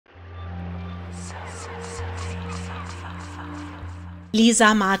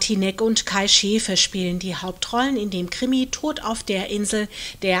Lisa Martinek und Kai Schäfe spielen die Hauptrollen in dem Krimi Tod auf der Insel,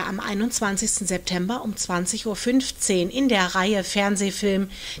 der am 21. September um 20:15 Uhr in der Reihe Fernsehfilm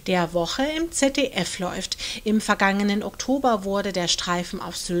der Woche im ZDF läuft. Im vergangenen Oktober wurde der Streifen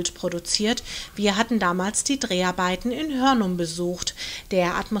auf Sylt produziert. Wir hatten damals die Dreharbeiten in Hörnum besucht.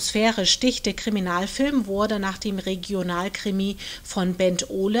 Der atmosphärisch dichte Kriminalfilm wurde nach dem Regionalkrimi von Bent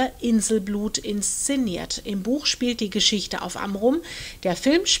Ohle Inselblut inszeniert. Im Buch spielt die Geschichte auf Amrum. Der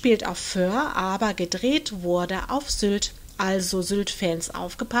Film spielt auf Föhr, aber gedreht wurde auf Sylt. Also Sylt-Fans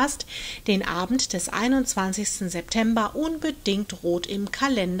aufgepasst, den Abend des 21. September unbedingt rot im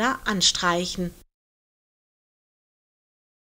Kalender anstreichen.